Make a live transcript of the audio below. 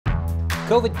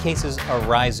COVID cases are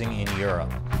rising in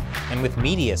Europe, and with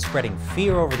media spreading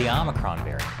fear over the Omicron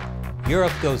variant,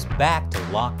 Europe goes back to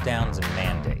lockdowns and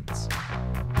mandates.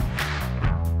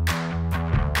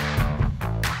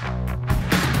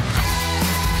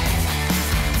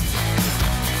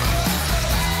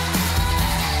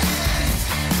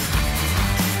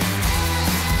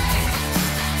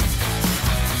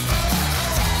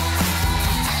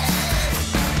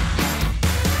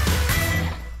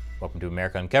 Welcome to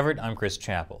America Uncovered. I'm Chris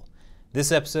Chappell.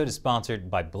 This episode is sponsored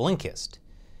by Blinkist.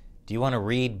 Do you want to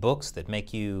read books that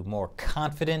make you more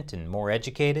confident and more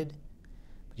educated?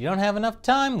 But you don't have enough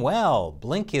time? Well,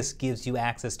 Blinkist gives you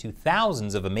access to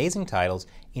thousands of amazing titles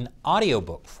in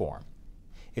audiobook form.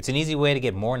 It's an easy way to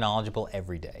get more knowledgeable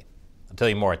every day. I'll tell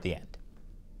you more at the end.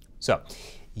 So,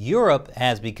 Europe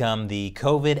has become the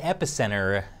COVID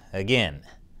epicenter again.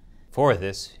 Before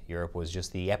this, Europe was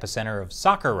just the epicenter of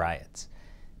soccer riots.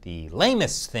 The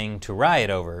lamest thing to riot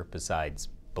over besides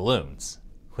balloons,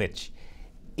 which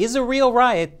is a real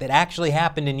riot that actually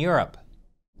happened in Europe.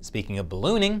 Speaking of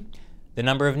ballooning, the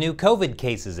number of new COVID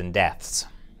cases and deaths.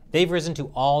 They've risen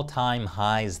to all-time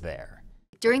highs there.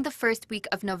 During the first week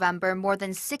of November, more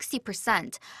than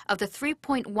 60% of the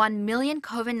 3.1 million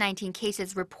COVID-19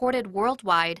 cases reported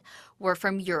worldwide were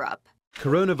from Europe.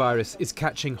 Coronavirus is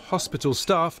catching hospital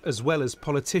staff as well as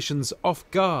politicians off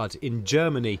guard in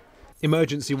Germany.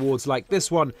 Emergency wards like this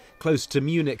one, close to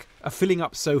Munich, are filling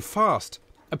up so fast.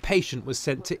 A patient was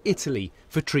sent to Italy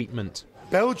for treatment.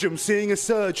 Belgium seeing a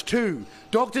surge too.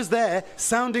 Doctors there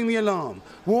sounding the alarm,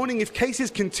 warning if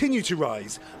cases continue to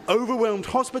rise, overwhelmed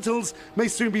hospitals may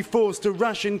soon be forced to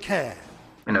ration care.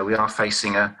 We are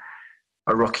facing a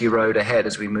rocky road ahead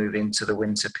as we move into the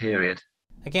winter period.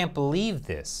 I can't believe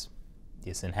this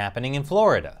isn't happening in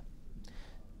Florida.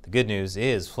 The good news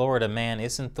is Florida man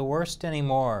isn't the worst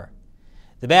anymore.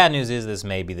 The bad news is this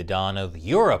may be the dawn of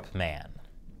Europe man.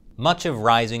 Much of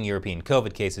rising European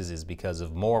COVID cases is because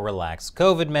of more relaxed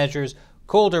COVID measures,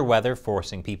 colder weather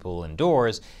forcing people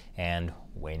indoors, and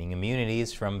waning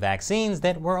immunities from vaccines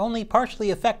that were only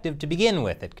partially effective to begin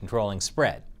with at controlling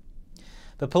spread.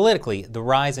 But politically, the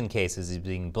rise in cases is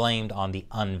being blamed on the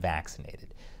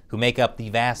unvaccinated, who make up the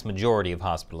vast majority of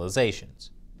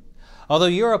hospitalizations. Although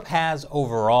Europe has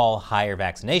overall higher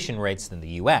vaccination rates than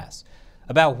the US,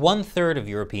 about 1/3 of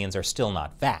Europeans are still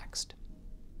not vaxxed.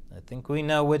 I think we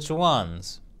know which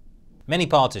ones. Many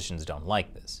politicians don't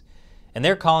like this, and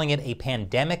they're calling it a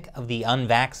pandemic of the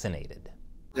unvaccinated.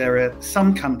 There are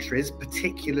some countries,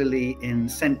 particularly in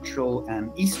Central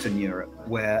and Eastern Europe,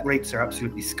 where rates are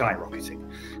absolutely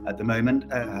skyrocketing. At the moment,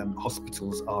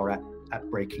 hospitals are at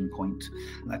breaking point.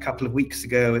 A couple of weeks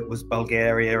ago, it was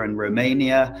Bulgaria and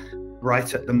Romania.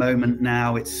 Right at the moment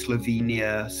now, it's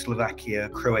Slovenia, Slovakia,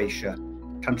 Croatia,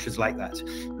 countries like that.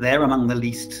 They're among the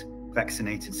least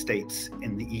vaccinated states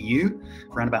in the EU.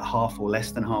 Around about half or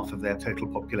less than half of their total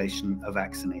population are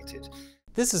vaccinated.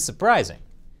 This is surprising,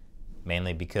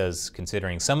 mainly because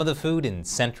considering some of the food in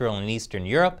Central and Eastern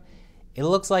Europe, it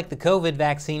looks like the COVID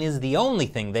vaccine is the only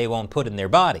thing they won't put in their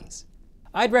bodies.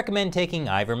 I'd recommend taking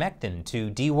ivermectin to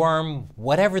deworm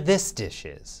whatever this dish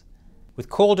is. With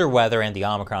colder weather and the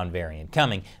Omicron variant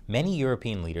coming, many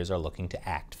European leaders are looking to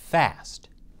act fast.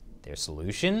 Their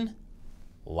solution?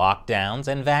 Lockdowns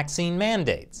and vaccine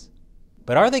mandates.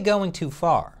 But are they going too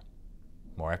far?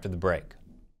 More after the break.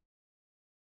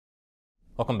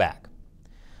 Welcome back.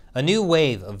 A new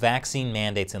wave of vaccine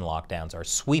mandates and lockdowns are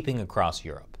sweeping across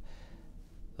Europe.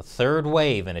 The third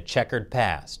wave in a checkered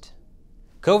past.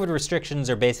 COVID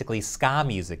restrictions are basically ska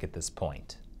music at this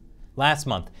point. Last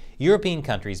month, European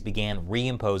countries began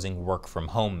reimposing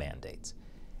work-from-home mandates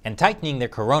and tightening their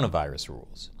coronavirus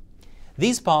rules.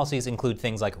 These policies include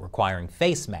things like requiring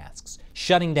face masks,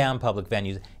 shutting down public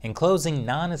venues, and closing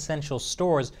non-essential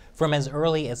stores from as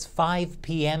early as 5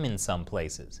 p.m. in some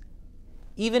places.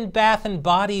 Even Bath &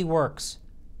 Body Works,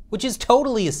 which is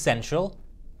totally essential.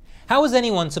 How is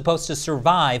anyone supposed to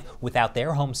survive without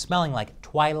their home smelling like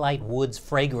Twilight Woods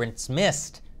fragrance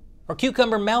mist or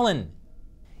cucumber melon?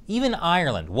 Even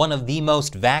Ireland, one of the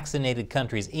most vaccinated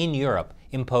countries in Europe,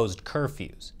 imposed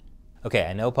curfews. Okay,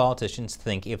 I know politicians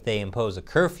think if they impose a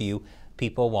curfew,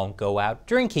 people won't go out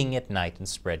drinking at night and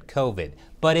spread COVID.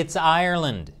 But it's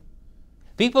Ireland.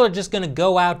 People are just going to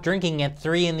go out drinking at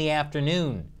 3 in the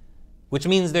afternoon, which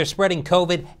means they're spreading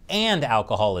COVID and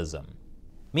alcoholism.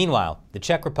 Meanwhile, the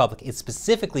Czech Republic is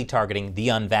specifically targeting the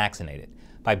unvaccinated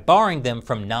by barring them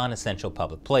from non-essential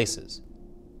public places.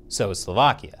 So is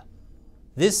Slovakia.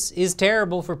 This is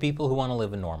terrible for people who want to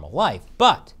live a normal life,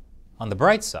 but on the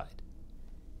bright side,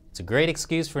 it's a great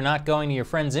excuse for not going to your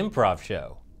friend's improv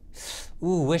show.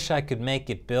 Ooh, wish I could make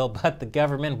it, Bill, but the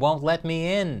government won't let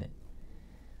me in.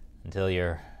 Until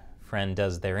your friend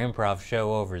does their improv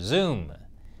show over Zoom.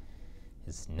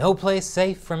 Is no place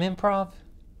safe from improv?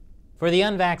 For the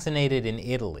unvaccinated in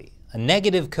Italy, a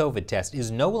negative COVID test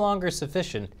is no longer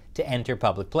sufficient to enter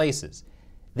public places.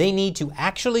 They need to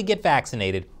actually get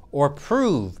vaccinated or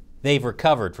prove they've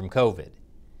recovered from COVID.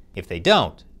 If they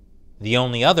don't, the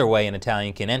only other way an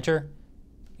Italian can enter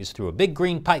is through a big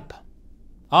green pipe.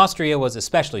 Austria was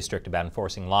especially strict about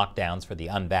enforcing lockdowns for the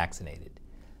unvaccinated,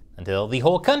 until the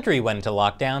whole country went into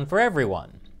lockdown for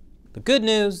everyone. The good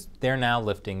news, they're now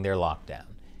lifting their lockdown,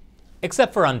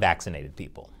 except for unvaccinated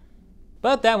people.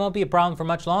 But that won't be a problem for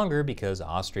much longer because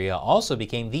Austria also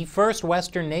became the first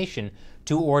Western nation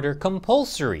to order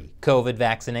compulsory COVID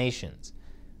vaccinations.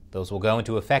 Those will go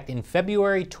into effect in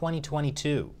February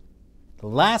 2022. The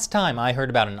last time I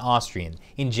heard about an Austrian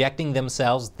injecting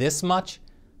themselves this much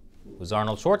was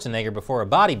Arnold Schwarzenegger before a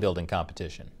bodybuilding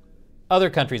competition. Other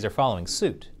countries are following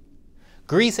suit.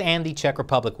 Greece and the Czech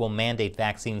Republic will mandate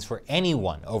vaccines for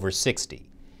anyone over 60.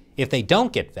 If they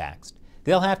don't get vaxxed,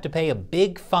 they'll have to pay a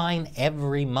big fine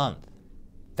every month.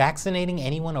 Vaccinating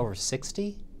anyone over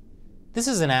 60? This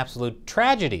is an absolute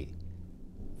tragedy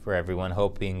for everyone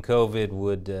hoping COVID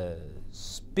would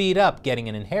speed up getting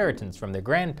an inheritance from their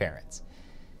grandparents.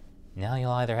 Now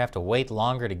you'll either have to wait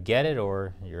longer to get it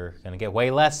or you're going to get way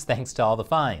less thanks to all the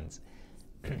fines.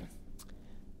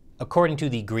 According to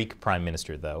the Greek Prime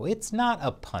Minister, though, it's not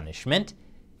a punishment,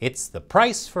 it's the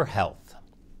price for health.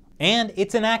 And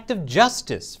it's an act of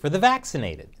justice for the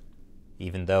vaccinated,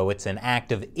 even though it's an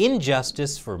act of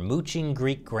injustice for mooching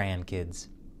Greek grandkids.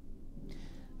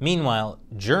 Meanwhile,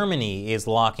 Germany is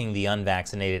locking the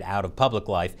unvaccinated out of public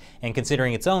life and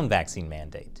considering its own vaccine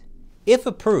mandate. If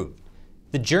approved,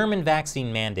 the German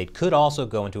vaccine mandate could also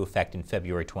go into effect in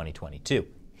February 2022.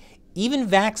 Even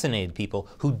vaccinated people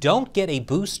who don't get a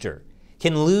booster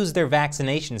can lose their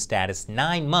vaccination status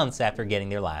 9 months after getting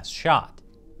their last shot.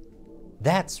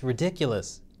 That's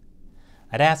ridiculous.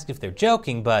 I'd ask if they're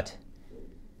joking, but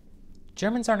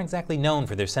Germans aren't exactly known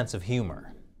for their sense of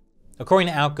humor. According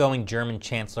to outgoing German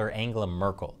Chancellor Angela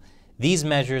Merkel, these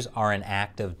measures are an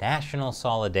act of national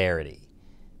solidarity.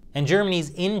 And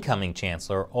Germany's incoming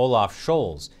Chancellor, Olaf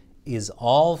Scholz, is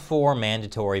all for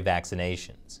mandatory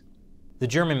vaccinations. The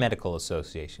German Medical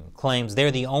Association claims they're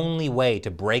the only way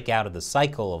to break out of the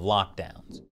cycle of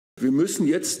lockdowns.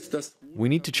 We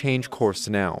need to change course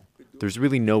now. There's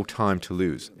really no time to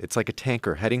lose. It's like a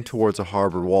tanker heading towards a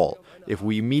harbor wall. If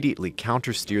we immediately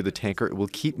countersteer the tanker, it will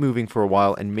keep moving for a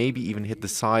while and maybe even hit the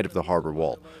side of the harbor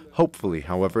wall. Hopefully,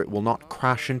 however, it will not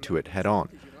crash into it head-on.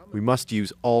 We must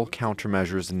use all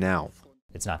countermeasures now.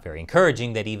 It's not very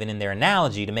encouraging that even in their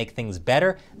analogy to make things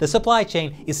better, the supply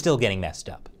chain is still getting messed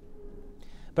up.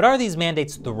 But are these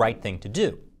mandates the right thing to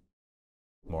do?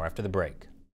 More after the break.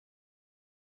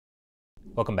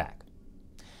 Welcome back.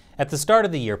 At the start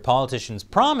of the year, politicians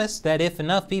promised that if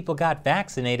enough people got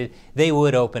vaccinated, they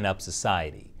would open up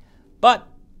society. But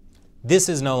this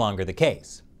is no longer the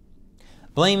case.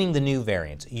 Blaming the new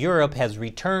variants, Europe has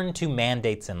returned to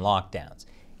mandates and lockdowns,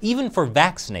 even for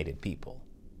vaccinated people.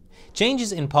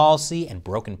 Changes in policy and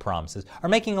broken promises are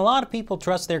making a lot of people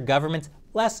trust their governments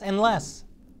less and less.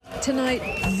 Tonight,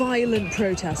 violent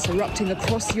protests erupting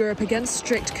across Europe against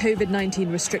strict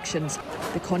COVID-19 restrictions.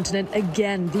 The continent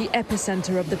again the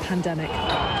epicenter of the pandemic.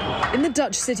 In the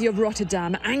Dutch city of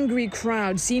Rotterdam, angry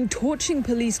crowds seen torching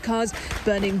police cars,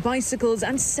 burning bicycles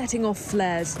and setting off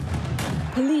flares.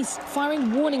 Police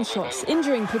firing warning shots,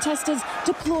 injuring protesters,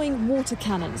 deploying water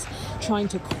cannons, trying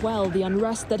to quell the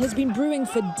unrest that has been brewing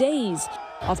for days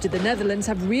after the Netherlands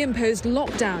have reimposed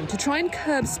lockdown to try and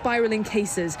curb spiraling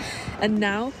cases, and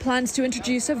now plans to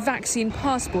introduce a vaccine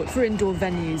passport for indoor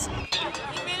venues.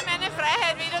 Ich will meine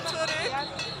Freiheit wieder zurück.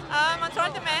 Man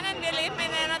sollte meinen, wir leben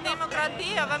in einer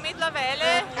Demokratie, aber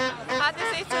mittlerweile hat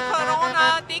es sich zur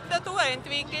Corona-Diktatur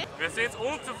entwickelt. Wir sind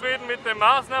unzufrieden mit den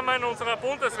Maßnahmen unserer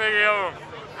Bundesregierung.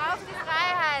 Auf die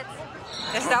Freiheit!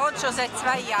 Es dauert schon seit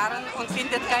 2 Jahren und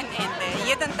findet kein Ende.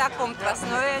 Jeden Tag kommt was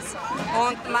Neues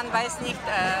und man weiß nicht,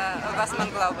 was man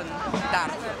glauben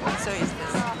darf. So ist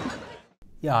es.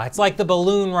 Yeah, it's like the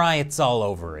balloon riots all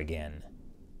over again.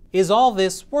 Is all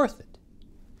this worth it?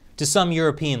 To some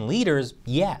European leaders,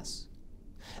 yes.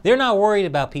 They're not worried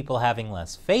about people having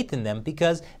less faith in them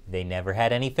because they never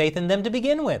had any faith in them to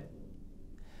begin with.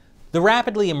 The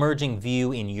rapidly emerging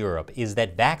view in Europe is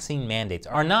that vaccine mandates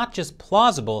are not just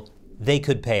plausible, they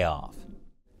could pay off.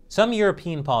 Some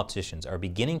European politicians are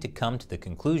beginning to come to the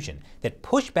conclusion that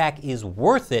pushback is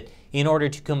worth it in order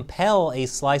to compel a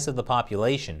slice of the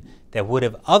population that would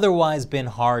have otherwise been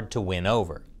hard to win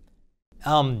over.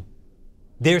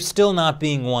 they're still not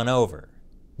being won over.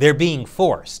 They're being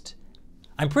forced.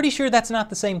 I'm pretty sure that's not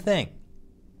the same thing.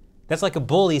 That's like a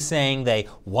bully saying they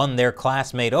won their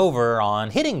classmate over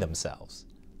on hitting themselves.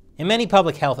 And many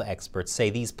public health experts say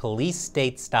these police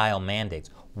state-style mandates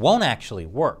won't actually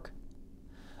work.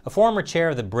 A former chair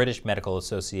of the British Medical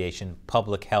Association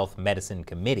Public Health Medicine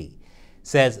Committee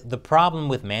says the problem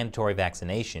with mandatory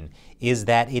vaccination is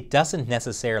that it doesn't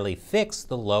necessarily fix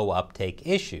the low uptake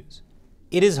issues.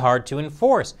 It is hard to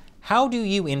enforce. How do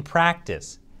you, in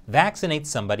practice, vaccinate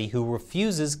somebody who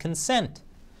refuses consent?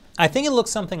 I think it looks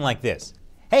something like this.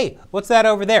 Hey, what's that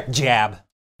over there? Jab.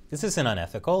 This isn't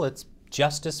unethical, it's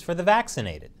justice for the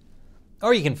vaccinated.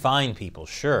 Or you can fine people,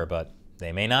 sure, but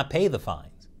they may not pay the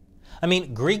fines. I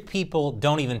mean, Greek people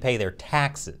don't even pay their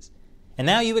taxes. And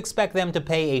now you expect them to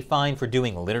pay a fine for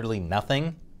doing literally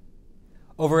nothing?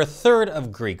 Over a third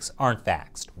of Greeks aren't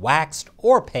vaxxed, waxed,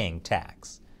 or paying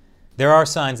tax. There are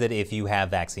signs that if you have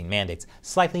vaccine mandates,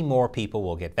 slightly more people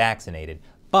will get vaccinated,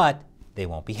 but they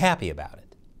won't be happy about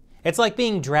it. It's like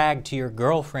being dragged to your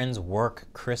girlfriend's work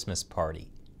Christmas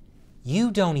party. You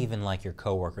don't even like your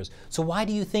coworkers, so why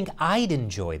do you think I'd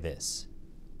enjoy this?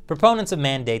 Proponents of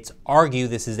mandates argue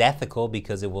this is ethical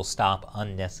because it will stop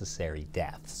unnecessary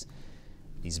deaths.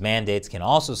 These mandates can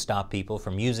also stop people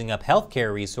from using up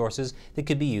healthcare resources that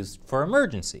could be used for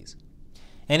emergencies.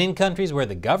 And in countries where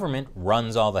the government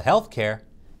runs all the healthcare,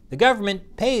 the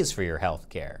government pays for your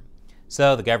healthcare.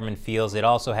 So the government feels it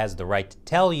also has the right to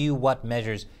tell you what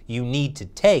measures you need to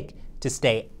take to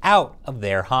stay out of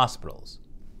their hospitals,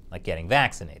 like getting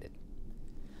vaccinated.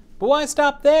 But why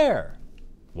stop there?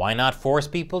 Why not force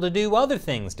people to do other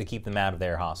things to keep them out of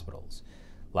their hospitals,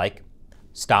 like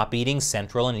stop eating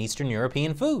Central and Eastern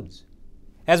European foods?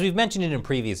 As we've mentioned in a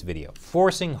previous video,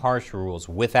 forcing harsh rules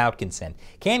without consent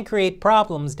can create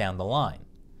problems down the line.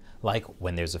 Like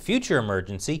when there's a future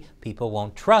emergency, people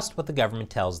won't trust what the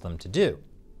government tells them to do.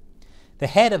 The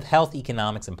head of health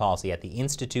economics and policy at the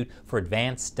Institute for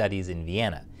Advanced Studies in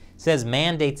Vienna says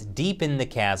mandates deepen the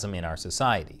chasm in our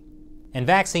society. And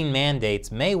vaccine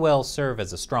mandates may well serve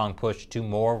as a strong push to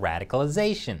more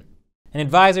radicalization. An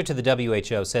advisor to the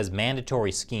WHO says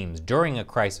mandatory schemes during a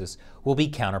crisis will be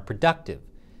counterproductive,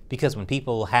 because when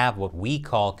people have what we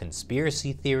call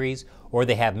conspiracy theories, or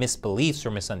they have misbeliefs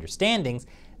or misunderstandings,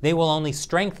 they will only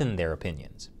strengthen their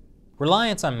opinions.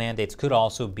 Reliance on mandates could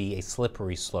also be a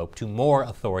slippery slope to more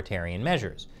authoritarian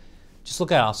measures. Just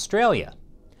look at Australia.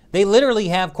 They literally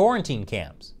have quarantine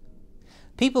camps.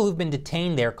 People who've been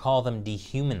detained there call them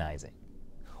dehumanizing.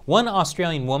 One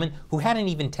Australian woman who hadn't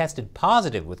even tested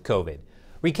positive with COVID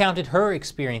recounted her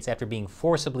experience after being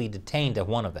forcibly detained at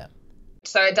one of them.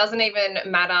 So it doesn't even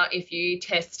matter if you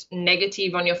test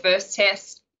negative on your first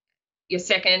test, your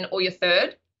second, or your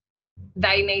third.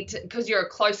 They need to, because you're a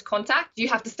close contact, you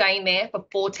have to stay in there for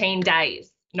 14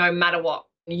 days, no matter what.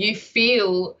 You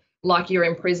feel like you're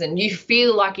in prison. You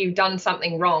feel like you've done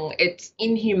something wrong. It's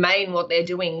inhumane what they're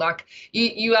doing. Like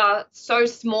you are so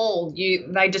small,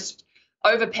 they just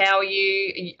overpower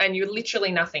you and you're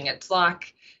literally nothing. It's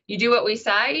like you do what we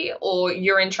say or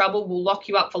you're in trouble, we'll lock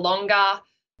you up for longer.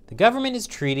 The government is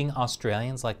treating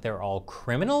Australians like they're all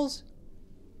criminals?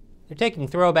 They're taking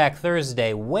Throwback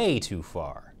Thursday way too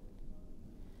far.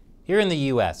 Here in the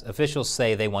US, officials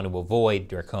say they want to avoid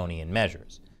draconian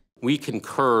measures. We can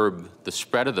curb the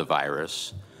spread of the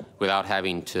virus without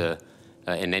having to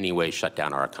in any way shut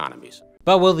down our economies.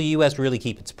 But will the US really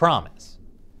keep its promise?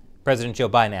 President Joe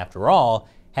Biden, after all,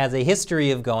 has a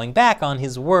history of going back on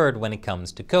his word when it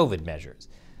comes to COVID measures.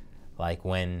 Like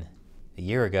when a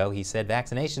year ago he said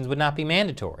vaccinations would not be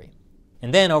mandatory.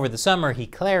 And then over the summer he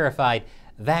clarified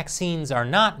vaccines are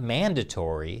not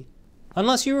mandatory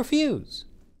unless you refuse.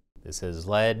 This has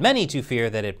led many to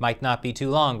fear that it might not be too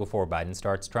long before Biden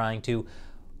starts trying to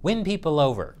win people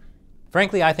over.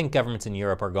 Frankly, I think governments in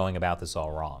Europe are going about this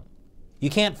all wrong.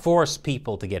 You can't force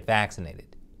people to get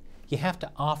vaccinated. You have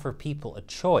to offer people a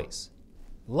choice.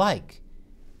 Like,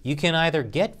 you can either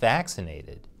get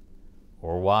vaccinated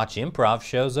or watch improv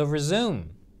shows over Zoom.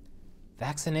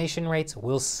 Vaccination rates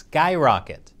will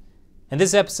skyrocket. And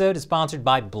this episode is sponsored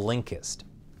by Blinkist.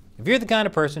 If you're the kind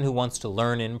of person who wants to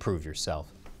learn and improve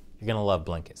yourself, you're going to love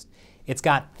Blinkist. It's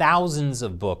got thousands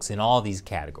of books in all these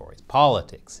categories: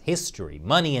 politics, history,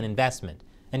 money and investment,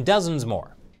 and dozens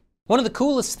more. One of the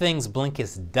coolest things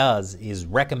Blinkist does is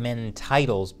recommend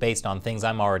titles based on things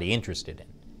I'm already interested in.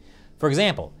 For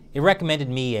example, it recommended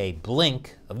me a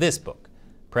blink of this book,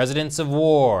 Presidents of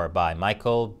War by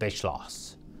Michael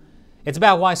Beschloss. It's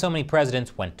about why so many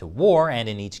presidents went to war, and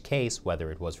in each case,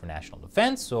 whether it was for national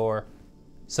defense or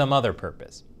some other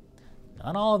purpose.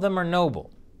 Not all of them are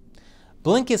noble.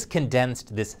 Blinkist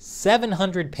condensed this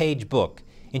 700-page book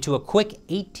into a quick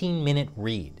 18-minute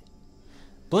read.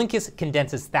 Blinkist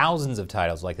condenses thousands of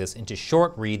titles like this into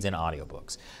short reads and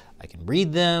audiobooks. I can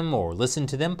read them or listen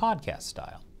to them podcast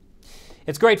style.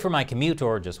 It's great for my commute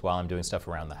or just while I'm doing stuff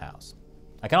around the house.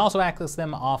 I can also access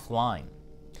them offline.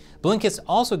 Blinkist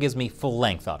also gives me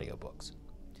full-length audiobooks.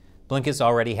 Blinkist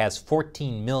already has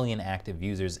 14 million active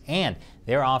users, and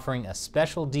they're offering a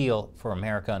special deal for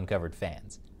America Uncovered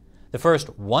fans. The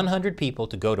first 100 people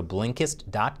to go to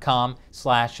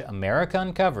Blinkist.com/America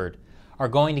Uncovered are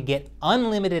going to get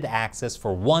unlimited access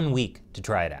for 1 week to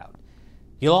try it out.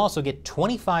 You'll also get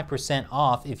 25%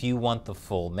 off if you want the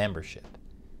full membership.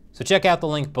 So check out the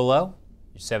link below.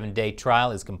 Your 7-day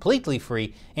trial is completely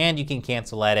free, and you can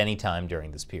cancel at any time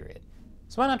during this period.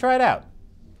 So why not try it out?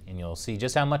 And you'll see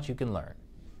just how much you can learn.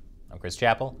 I'm Chris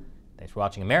Chappell. Thanks for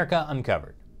watching America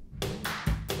Uncovered.